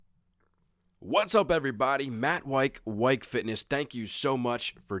What's up, everybody? Matt Wyke, Wyke Fitness. Thank you so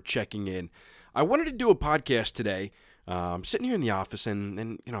much for checking in. I wanted to do a podcast today. I'm sitting here in the office,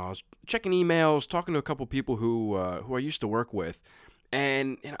 and I was checking emails, talking to a couple people who I used to work with,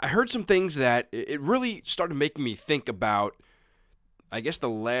 and I heard some things that it really started making me think about. I guess the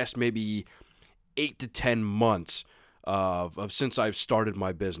last maybe 8 to 10 months of since I've started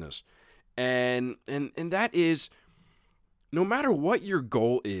my business, and that is, no matter what your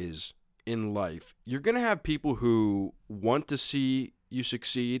goal is in life, you're going to have people who want to see you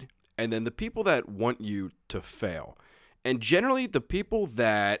succeed, and then the people that want you to fail. And generally, the people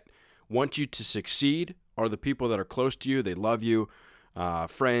that want you to succeed are the people that are close to you. They love you,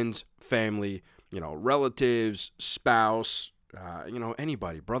 friends, family, relatives, spouse,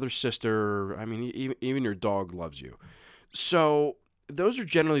 anybody, brother, sister. I mean, even your dog loves you. So those are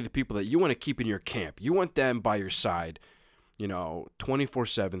generally the people that you want to keep in your camp. You want them by your side,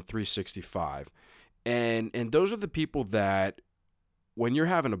 24/7, 365. And those are the people that when you're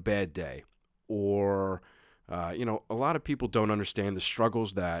having a bad day, or a lot of people don't understand the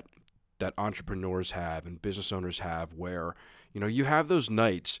struggles that entrepreneurs have and business owners have, where you have those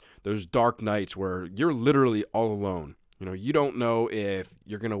nights, those dark nights where you're literally all alone. You don't know if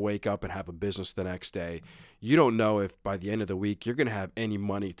you're going to wake up and have a business the next day. You don't know if by the end of the week you're going to have any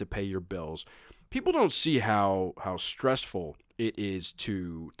money to pay your bills. People don't see how stressful it is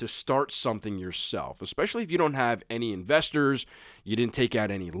to start something yourself, especially if you don't have any investors, you didn't take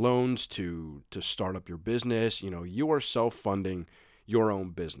out any loans to start up your business. You are self-funding your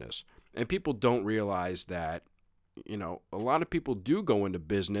own business. And people don't realize that, a lot of people do go into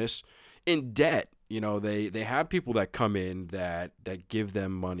business in debt. They have people that come in that give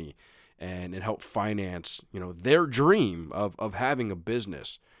them money and help finance, their dream of having a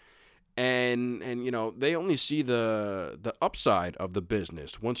business. And they only see the upside of the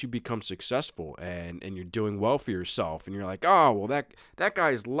business once you become successful and you're doing well for yourself, and you're like, oh, well, that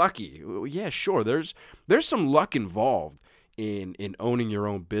guy's lucky. Well, yeah, sure, there's some luck involved in owning your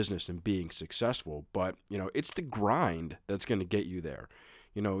own business and being successful, but it's the grind that's going to get you there.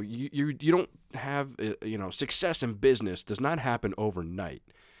 You don't have success in business does not happen overnight.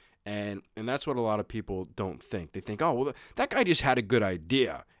 And that's what a lot of people don't think. They think, oh, well, that guy just had a good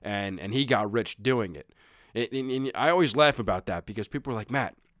idea, and he got rich doing it. And I always laugh about that, because people are like,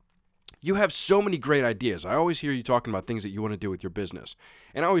 Matt, you have so many great ideas. I always hear you talking about things that you want to do with your business.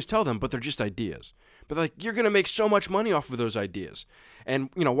 And I always tell them, but they're just ideas. But like, you're going to make so much money off of those ideas.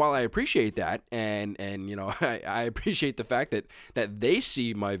 And, while I appreciate that, and I appreciate the fact that they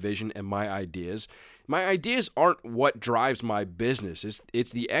see my vision and my ideas aren't what drives my business.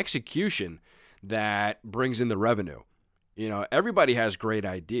 It's the execution that brings in the revenue. Everybody has great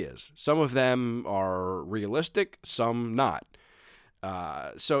ideas. Some of them are realistic, some not.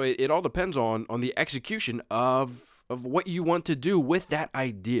 So it all depends on the execution of what you want to do with that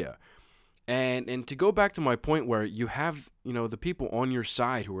idea. And to go back to my point, where you have, the people on your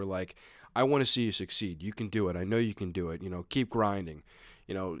side who are like, I want to see you succeed. You can do it. I know you can do it. Keep grinding.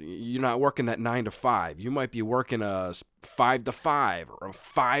 You're not working that 9 to 5. You might be working a 5 to 5 or a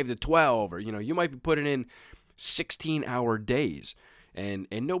 5 to 12, or, you might be putting in 16-hour days. And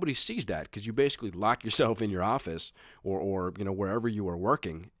nobody sees that, because you basically lock yourself in your office or wherever you are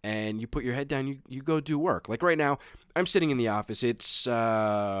working, and you put your head down, you go do work. Like right now, I'm sitting in the office. It's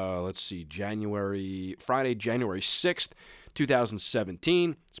Friday, January 6th,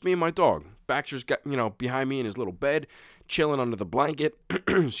 2017. It's me and my dog. Baxter's got, behind me in his little bed, chilling under the blanket.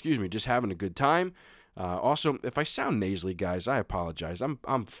 Excuse me, just having a good time. Also, if I sound nasally, guys, I apologize.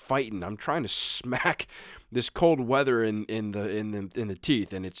 I'm fighting. I'm trying to smack this cold weather in the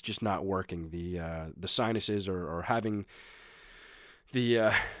teeth, and it's just not working. The sinuses are having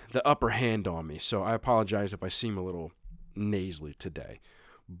the upper hand on me. So I apologize if I seem a little nasally today.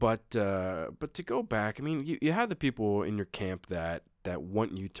 But to go back, I mean, you have the people in your camp that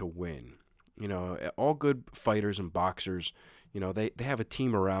want you to win. All good fighters and boxers, they have a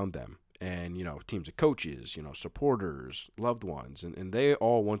team around them. And, teams of coaches, supporters, loved ones, and they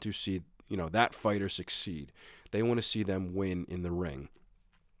all want to see, that fighter succeed. They want to see them win in the ring.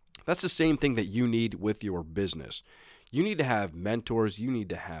 That's the same thing that you need with your business. You need to have mentors. You need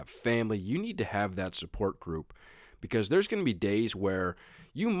to have family. You need to have that support group, because there's going to be days where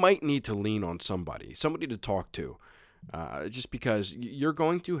you might need to lean on somebody to talk to. Just because you're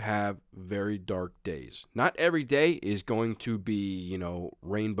going to have very dark days. Not every day is going to be,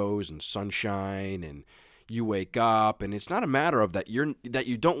 rainbows and sunshine, and you wake up, and it's not a matter of that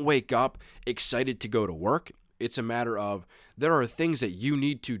you don't wake up excited to go to work. It's a matter of there are things that you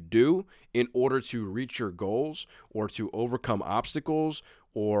need to do in order to reach your goals or to overcome obstacles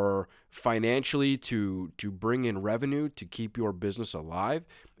or financially to bring in revenue to keep your business alive.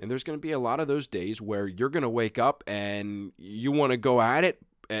 And there's going to be a lot of those days where you're going to wake up and you want to go at it,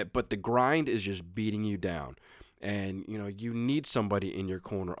 but the grind is just beating you down. And, you need somebody in your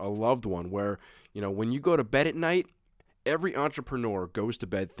corner, a loved one, where, when you go to bed at night, every entrepreneur goes to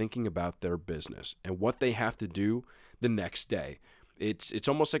bed thinking about their business and what they have to do the next day. It's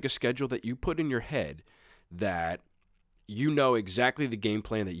almost like a schedule that you put in your head that you know exactly the game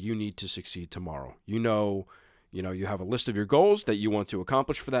plan that you need to succeed tomorrow. You have a list of your goals that you want to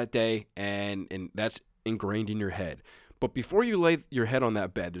accomplish for that day, and that's ingrained in your head. But before you lay your head on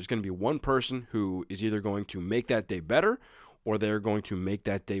that bed, there's going to be one person who is either going to make that day better or they're going to make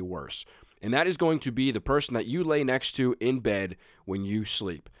that day worse. And that is going to be the person that you lay next to in bed when you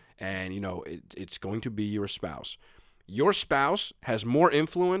sleep. And, it's going to be your spouse. Your spouse has more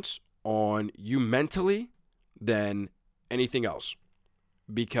influence on you mentally than anything else,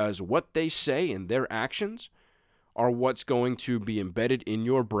 because what they say and their actions are what's going to be embedded in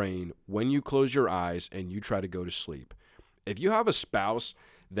your brain when you close your eyes and you try to go to sleep. If you have a spouse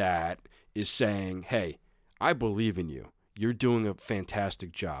that is saying, hey, I believe in you, you're doing a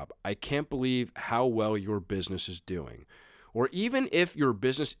fantastic job, I can't believe how well your business is doing, or even if your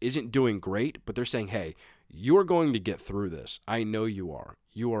business isn't doing great, but they're saying, hey, you're going to get through this. I know you are.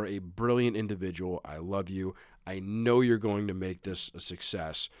 You are a brilliant individual. I love you. I know you're going to make this a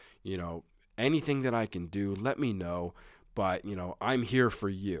success. Anything that I can do, let me know, but, I'm here for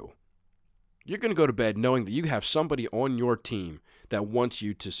you. You're going to go to bed knowing that you have somebody on your team that wants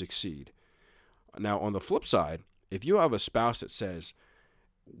you to succeed. Now, on the flip side, if you have a spouse that says,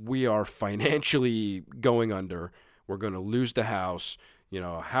 we are financially going under, we're going to lose the house,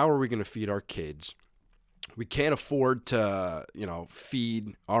 how are we going to feed our kids? We can't afford to,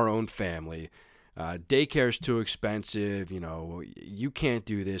 feed our own family. Daycare's too expensive. You can't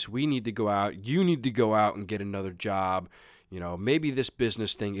do this. We need to go out. You need to go out and get another job. Maybe this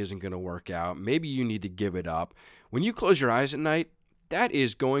business thing isn't going to work out. Maybe you need to give it up. When you close your eyes at night, that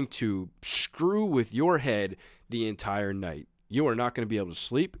is going to screw with your head the entire night. You are not going to be able to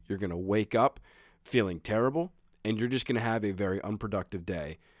sleep. You're going to wake up feeling terrible, and you're just going to have a very unproductive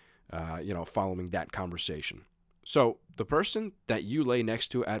day, following that conversation. So the person that you lay next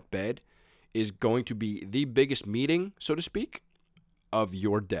to at bed is going to be the biggest meeting, so to speak, of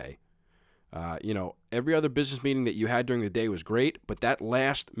your day. Every other business meeting that you had during the day was great, but that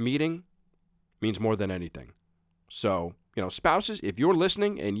last meeting means more than anything. So, spouses, if you're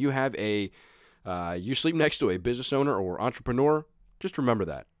listening and you have you sleep next to a business owner or entrepreneur, just remember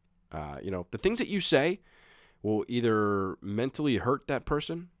that. The things that you say will either mentally hurt that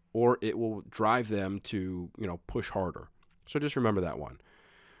person or it will drive them to, push harder. So just remember that one.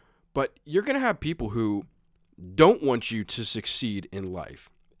 But you're going to have people who don't want you to succeed in life.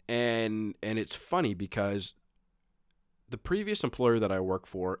 And it's funny because the previous employer that I work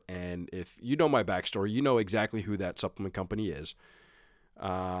for, and if you know my backstory, you know exactly who that supplement company is.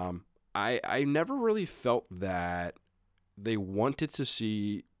 I never really felt that they wanted to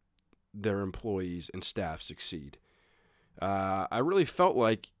see their employees and staff succeed. I really felt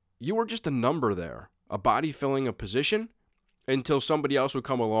like you were just a number there, a body filling a position until somebody else would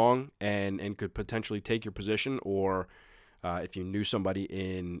come along and could potentially take your position, or if you knew somebody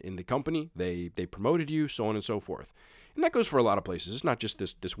in the company, they promoted you, so on and so forth. And that goes for a lot of places. It's not just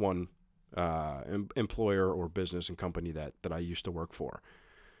this one employer or business and company that I used to work for.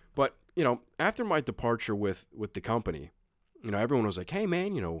 But, after my departure with the company, everyone was like, hey,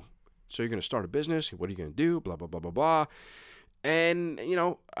 man, so you're going to start a business. What are you going to do? Blah, blah, blah, blah, blah. And,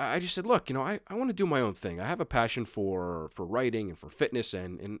 I just said, look, I want to do my own thing. I have a passion for writing and for fitness.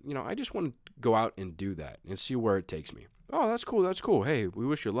 And I just want to go out and do that and see where it takes me. Oh, that's cool. That's cool. Hey, we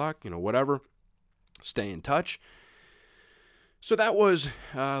wish you luck, whatever. Stay in touch. So that was,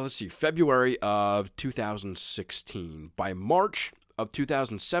 February of 2016. By March of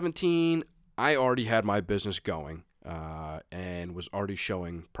 2017, I already had my business going and was already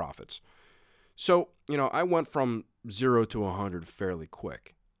showing profits. So, I went from 0 to 100 fairly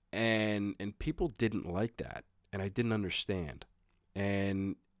quick, and people didn't like that, and I didn't understand.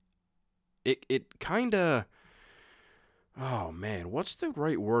 And it kind of, oh man, what's the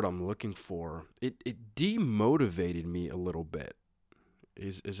right word I'm looking for? It demotivated me a little bit.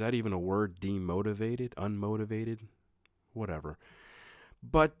 Is that even a word? Demotivated? Unmotivated? Whatever.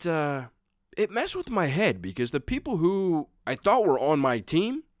 But it messed with my head because the people who I thought were on my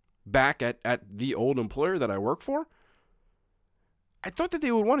team back at the old employer that I work for, I thought that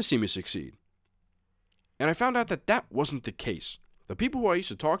they would want to see me succeed. And I found out that that wasn't the case. The people who I used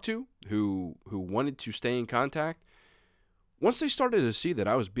to talk to who wanted to stay in contact Once they started to see that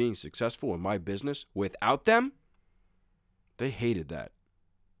I was being successful in my business without them, they hated that.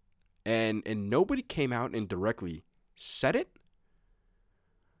 And nobody came out and directly said it.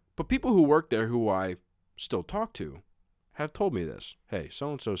 But people who work there who I still talk to have told me this. Hey,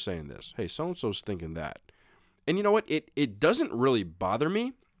 so-and-so's saying this. Hey, so-and-so's thinking that. And you know what? It doesn't really bother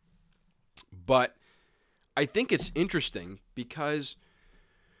me, but I think it's interesting because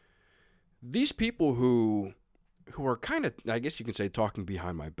these people who are kind of, I guess you can say, talking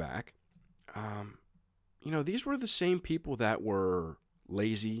behind my back, these were the same people that were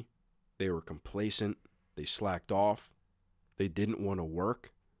lazy, they were complacent, they slacked off, they didn't want to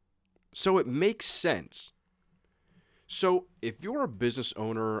work. So it makes sense. So if you're a business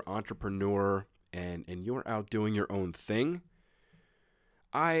owner, entrepreneur, and you're out doing your own thing,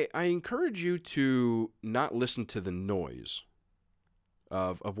 I encourage you to not listen to the noise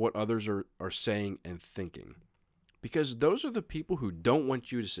of what others are saying and thinking. Because those are the people who don't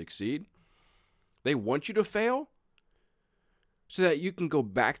want you to succeed. They want you to fail so that you can go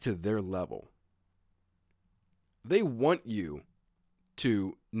back to their level. They want you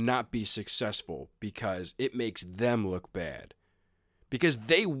to not be successful because it makes them look bad. Because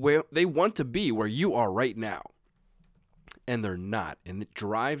they want to be where you are right now. And they're not. And it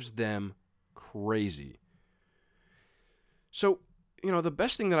drives them crazy. So, the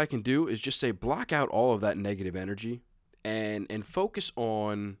best thing that I can do is just say block out all of that negative energy and focus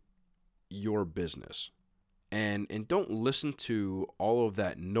on your business. And don't listen to all of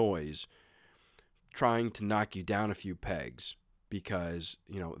that noise trying to knock you down a few pegs because,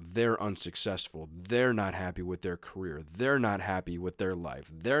 they're unsuccessful. They're not happy with their career. They're not happy with their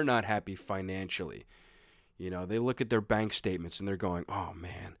life. They're not happy financially. They look at their bank statements and they're going, oh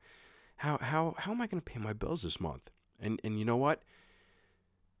man, how am I going to pay my bills this month? And you know what?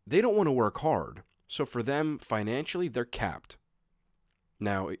 They don't want to work hard. So for them, financially, they're capped.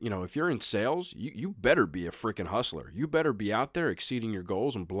 Now, if you're in sales, you better be a freaking hustler. You better be out there exceeding your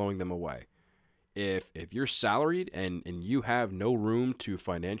goals and blowing them away. If you're salaried and you have no room to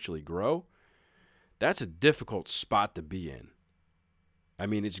financially grow, that's a difficult spot to be in. I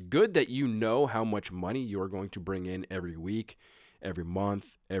mean, it's good that you know how much money you're going to bring in every week, every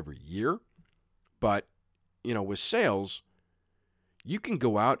month, every year. But, with sales, you can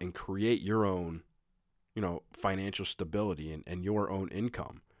go out and create your own, financial stability and your own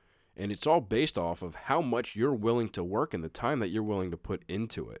income. And it's all based off of how much you're willing to work and the time that you're willing to put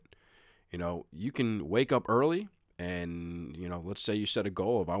into it. You can wake up early and, let's say you set a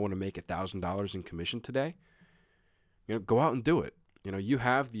goal of I want to make $1,000 in commission today. Go out and do it. You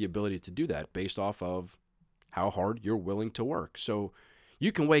have the ability to do that based off of how hard you're willing to work. So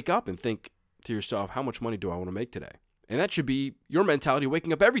you can wake up and think to yourself, how much money do I want to make today? And that should be your mentality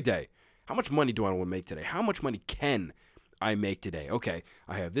waking up every day. How much money do I want to make today? How much money can I make today? Okay,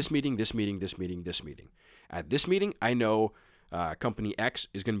 I have this meeting, this meeting, this meeting, this meeting. At this meeting, I know company X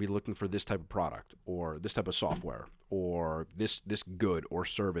is going to be looking for this type of product or this type of software or this good or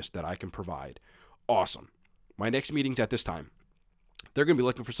service that I can provide. Awesome. My next meeting's at this time. They're going to be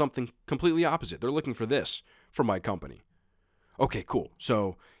looking for something completely opposite. They're looking for this from my company. Okay, cool.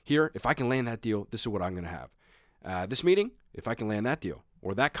 So here, if I can land that deal, this is what I'm going to have. This meeting, if I can land that deal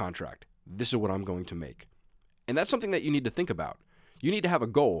or that contract, this is what I'm going to make. And that's something that you need to think about. You need to have a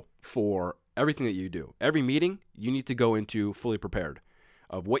goal for everything that you do. Every meeting, you need to go into fully prepared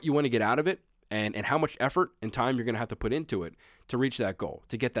of what you want to get out of it and how much effort and time you're going to have to put into it to reach that goal,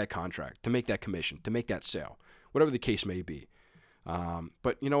 to get that contract, to make that commission, to make that sale, whatever the case may be.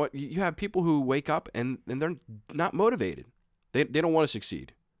 But you know what? You have people who wake up and they're not motivated. They don't want to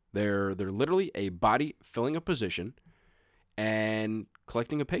succeed. They're literally a body filling a position and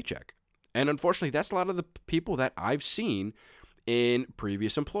collecting a paycheck. And unfortunately, that's a lot of the people that I've seen in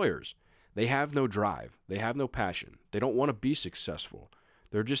previous employers. They have no drive. They have no passion. They don't want to be successful.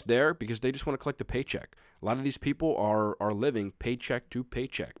 They're just there because they just want to collect a paycheck. A lot of these people are living paycheck to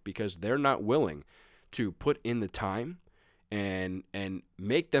paycheck because they're not willing to put in the time and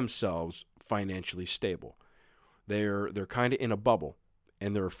make themselves financially stable. They're kind of in a bubble,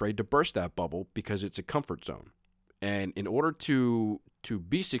 and they're afraid to burst that bubble because it's a comfort zone. And in order to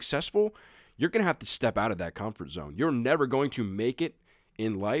be successful, you're going to have to step out of that comfort zone. You're never going to make it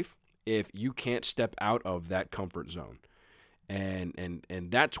in life if you can't step out of that comfort zone. And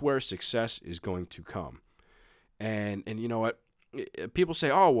that's where success is going to come. And you know what? People say,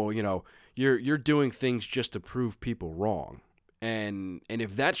 "Oh, well, you're doing things just to prove people wrong." And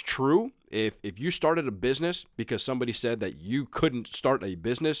if that's true, if you started a business because somebody said that you couldn't start a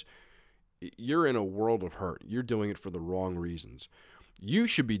business, you're in a world of hurt. You're doing it for the wrong reasons. You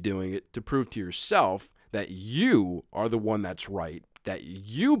should be doing it to prove to yourself that you are the one that's right, that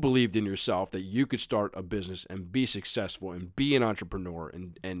you believed in yourself, that you could start a business and be successful and be an entrepreneur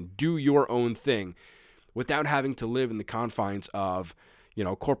and do your own thing without having to live in the confines of,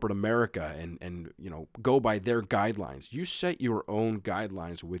 corporate America and go by their guidelines. You set your own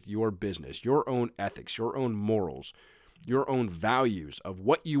guidelines with your business, your own ethics, your own morals, your own values of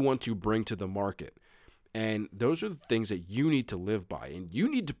what you want to bring to the market. And those are the things that you need to live by, and you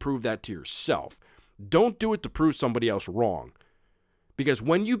need to prove that to yourself. Don't do it to prove somebody else wrong. Because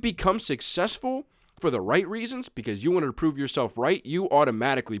when you become successful for the right reasons, because you want to prove yourself right, you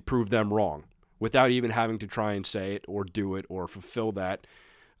automatically prove them wrong without even having to try and say it or do it or fulfill that,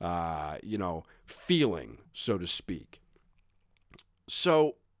 feeling, so to speak.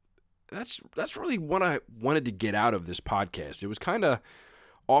 So that's really what I wanted to get out of this podcast. It was kind of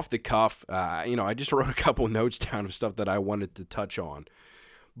off the cuff. I just wrote a couple notes down of stuff that I wanted to touch on.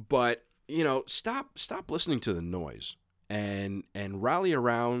 But, stop listening to the noise and rally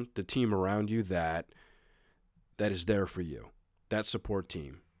around the team around you that is there for you, that support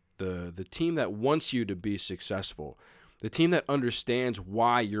team. The team that wants you to be successful, the team that understands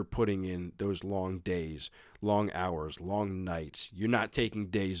why you're putting in those long days, long hours, long nights. You're not taking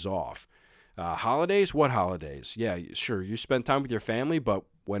days off. Holidays? What holidays? Yeah, sure, you spend time with your family, but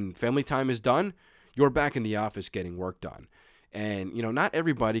when family time is done, you're back in the office getting work done. And, not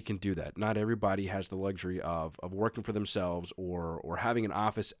everybody can do that. Not everybody has the luxury of working for themselves or having an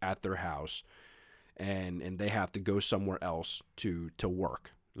office at their house, and they have to go somewhere else to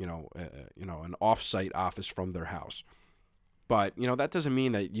work. An off-site office from their house. But, that doesn't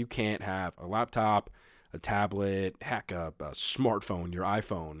mean that you can't have a laptop, a tablet, heck, a smartphone, your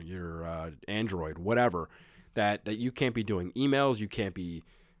iPhone, your Android, whatever, that you can't be doing emails, you can't be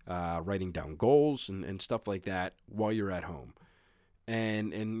writing down goals and stuff like that while you're at home.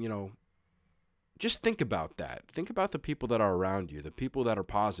 And just think about that. Think about the people that are around you, the people that are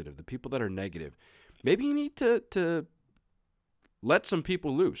positive, the people that are negative. Maybe you need to let some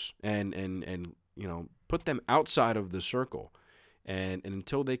people loose and put them outside of the circle, and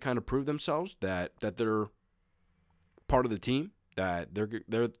until they kind of prove themselves that they're part of the team, that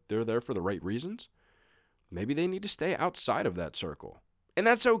they're there for the right reasons, maybe they need to stay outside of that circle, and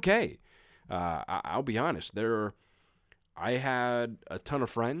that's okay. I'll be honest. I had a ton of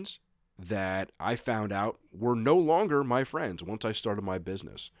friends that I found out were no longer my friends once I started my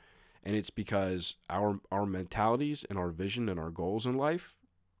business. And it's because our mentalities and our vision and our goals in life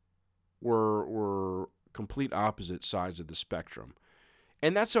were complete opposite sides of the spectrum.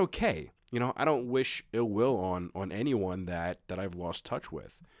 And that's okay. I don't wish ill will on anyone that I've lost touch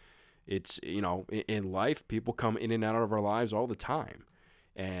with. It's, in life, people come in and out of our lives all the time.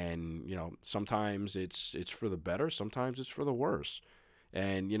 And, sometimes it's for the better, sometimes it's for the worse.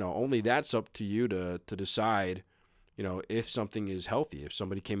 And, only that's up to you to decide, if something is healthy. If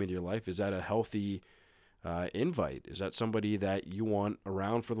somebody came into your life, is that a healthy invite? Is that somebody that you want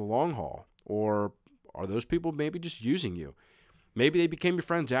around for the long haul? Or are those people maybe just using you? Maybe they became your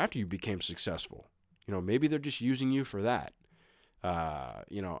friends after you became successful. Maybe they're just using you for that.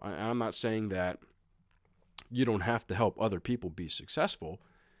 I'm not saying that you don't have to help other people be successful,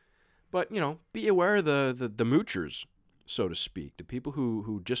 but, be aware of the moochers, so to speak, the people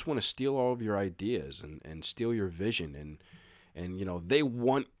who just want to steal all of your ideas and steal your vision, and they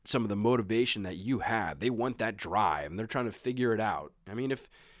want some of the motivation that you have. They want that drive, and they're trying to figure it out. I mean, if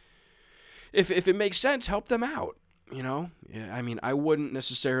it makes sense, help them out. Yeah, I mean, I wouldn't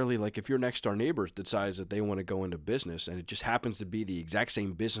necessarily, like, if your next door neighbor decides that they want to go into business and it just happens to be the exact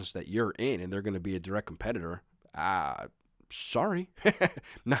same business that you're in and they're going to be a direct competitor, sorry,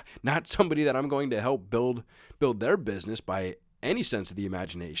 not somebody that I'm going to help build their business by any sense of the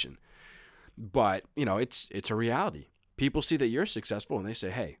imagination. But, it's a reality. People see that you're successful and they say,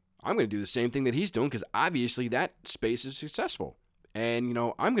 hey, I'm going to do the same thing that he's doing because obviously that space is successful. And,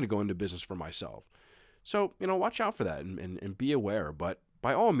 I'm going to go into business for myself. So, watch out for that and be aware. But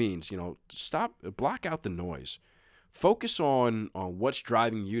by all means, block out the noise. Focus on what's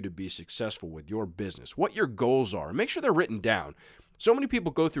driving you to be successful with your business, what your goals are. Make sure they're written down. So many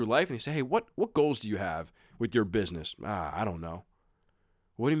people go through life and they say, hey, what goals do you have with your business? I don't know.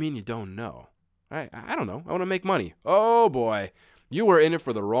 What do you mean you don't know? I don't know. I want to make money. Oh, boy. You are in it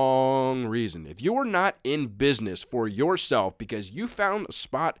for the wrong reason. If you are not in business for yourself because you found a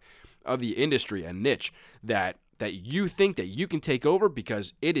spot of the industry, a niche that you think that you can take over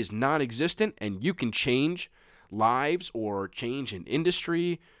because it is non-existent and you can change lives or change an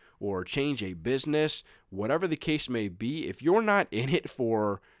industry or change a business, whatever the case may be, if you're not in it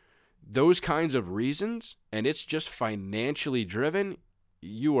for those kinds of reasons and it's just financially driven,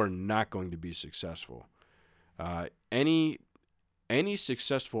 you are not going to be successful. Any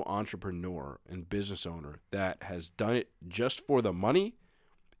successful entrepreneur and business owner that has done it just for the money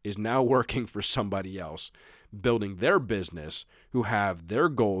is now working for somebody else, building their business, who have their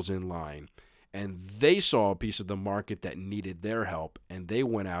goals in line, and they saw a piece of the market that needed their help, and they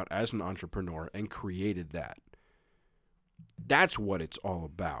went out as an entrepreneur and created that. That's what it's all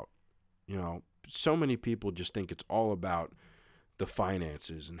about. So many people just think it's all about the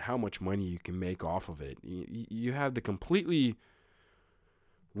finances and how much money you can make off of it. You have the completely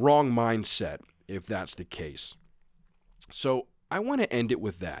wrong mindset if that's the case. So I want to end it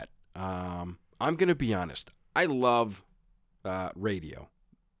with that. I'm going to be honest. I love radio.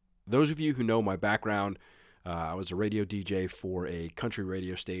 Those of you who know my background, I was a radio DJ for a country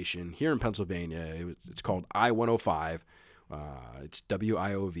radio station here in Pennsylvania. It's called I-105. It's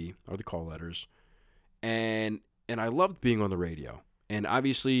WIOV are the call letters. And I loved being on the radio. And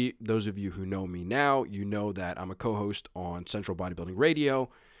obviously, those of you who know me now, you know that I'm a co-host on Central Bodybuilding Radio.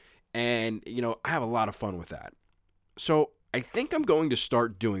 And, I have a lot of fun with that. So I think I'm going to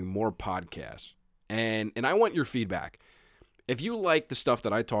start doing more podcasts. And I want your feedback. If you like the stuff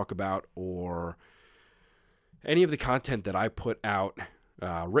that I talk about or any of the content that I put out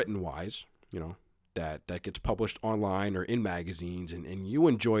written-wise, that gets published online or in magazines, and you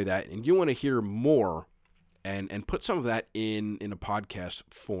enjoy that and you want to hear more and put some of that in a podcast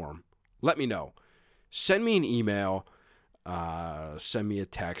form, let me know. Send me an email, send me a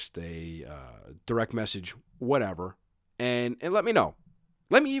text, a direct message, whatever, and let me know.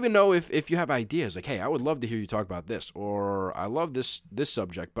 Let me even know if you have ideas, like, hey, I would love to hear you talk about this, or I love this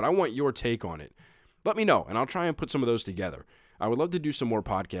subject, but I want your take on it. Let me know, and I'll try and put some of those together. I would love to do some more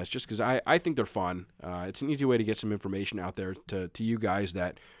podcasts just because I think they're fun. It's an easy way to get some information out there to you guys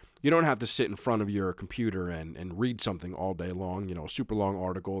that you don't have to sit in front of your computer and read something all day long, a super long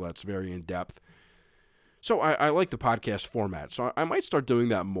article that's very in-depth. So I like the podcast format, so I might start doing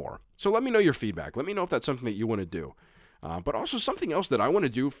that more. So let me know your feedback. Let me know if that's something that you want to do. But also something else that I want to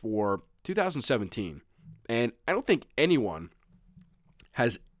do for 2017, and I don't think anyone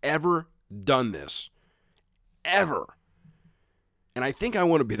has ever done this, ever, and I think I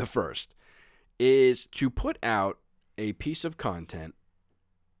want to be the first, is to put out a piece of content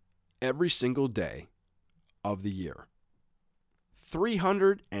every single day of the year.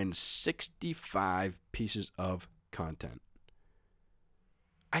 365 pieces of content.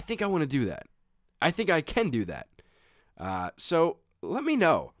 I think I want to do that. I think I can do that. So let me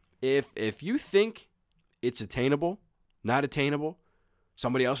know if you think it's attainable, not attainable.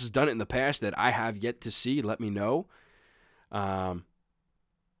 Somebody else has done it in the past that I have yet to see. Let me know. But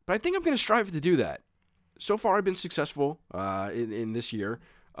I think I'm going to strive to do that. So far, I've been successful in this year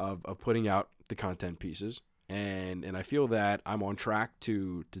of putting out the content pieces, and I feel that I'm on track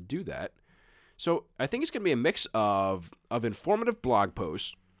to do that. So I think it's going to be a mix of informative blog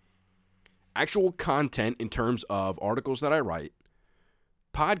posts, actual content in terms of articles that I write,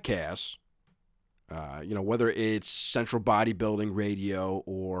 podcasts, whether it's Central Bodybuilding Radio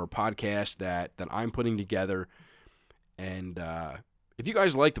or podcasts that I'm putting together. And if you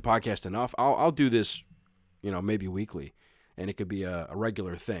guys like the podcast enough, I'll do this, maybe weekly, and it could be a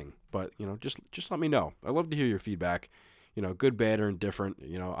regular thing. But, just let me know. I love to hear your feedback, good, bad, or indifferent.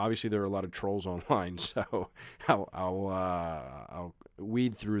 Obviously there are a lot of trolls online, so I'll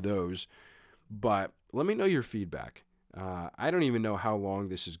weed through those. But let me know your feedback. I don't even know how long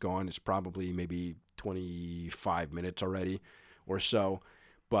this has gone. It's probably maybe 25 minutes already or so.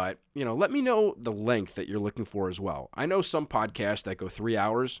 But, let me know the length that you're looking for as well. I know some podcasts that go 3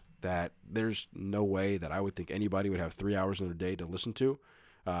 hours that there's no way that I would think anybody would have 3 hours in their day to listen to.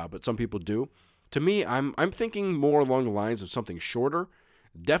 But some people do. To me, I'm thinking more along the lines of something shorter,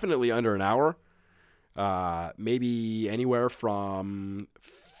 definitely under an hour. Maybe anywhere from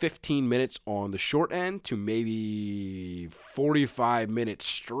 15 minutes on the short end to maybe 45 minutes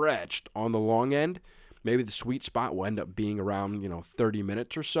stretched on the long end. Maybe the sweet spot will end up being around, 30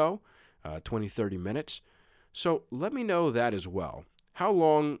 minutes or so, 20, 30 minutes. So let me know that as well. How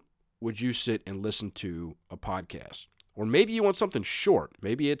long would you sit and listen to a podcast? Or maybe you want something short.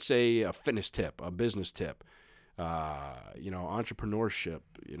 Maybe it's a fitness tip, a business tip, entrepreneurship,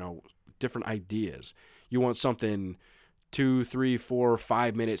 different ideas. You want something 2, 3, 4,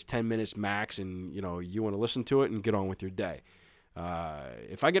 5 minutes, 10 minutes max, and, you want to listen to it and get on with your day.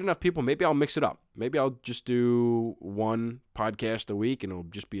 If I get enough people, maybe I'll mix it up. Maybe I'll just do one podcast a week, and it'll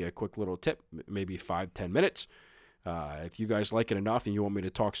just be a quick little tip, maybe 5-10 minutes. If you guys like it enough and you want me to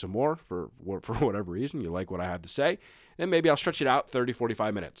talk some more for whatever reason, you like what I have to say, then maybe I'll stretch it out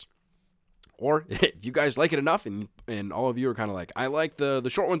 30-45 minutes. Or if you guys like it enough and all of you are kind of like, I like the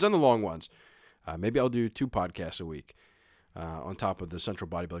short ones and the long ones, Maybe I'll do 2 podcasts a week on top of the Central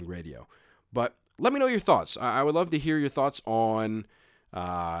Bodybuilding Radio. But let me know your thoughts. I would love to hear your thoughts on,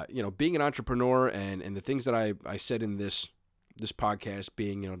 being an entrepreneur and the things that I said in this podcast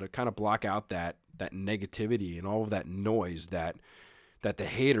being, to kind of block out that negativity and all of that noise that the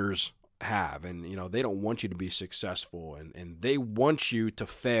haters have. And, they don't want you to be successful, and they want you to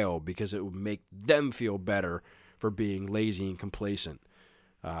fail because it would make them feel better for being lazy and complacent.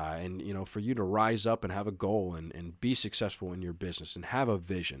 And for you to rise up and have a goal and be successful in your business and have a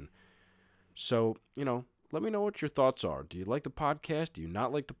vision. So, let me know what your thoughts are. Do you like the podcast? Do you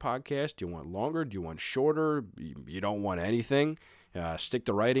not like the podcast? Do you want longer? Do you want shorter? You don't want anything? Stick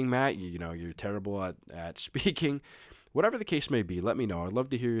to writing, Matt. You're terrible at speaking. Whatever the case may be, let me know. I'd love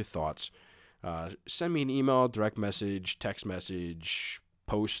to hear your thoughts. Send me an email, direct message, text message,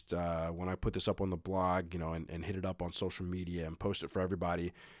 post when I put this up on the blog, and hit it up on social media and post it for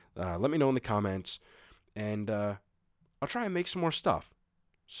everybody. Let me know in the comments, and I'll try and make some more stuff.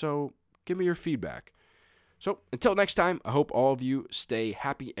 So give me your feedback. So until next time, I hope all of you stay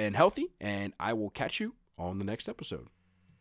happy and healthy, and I will catch you on the next episode.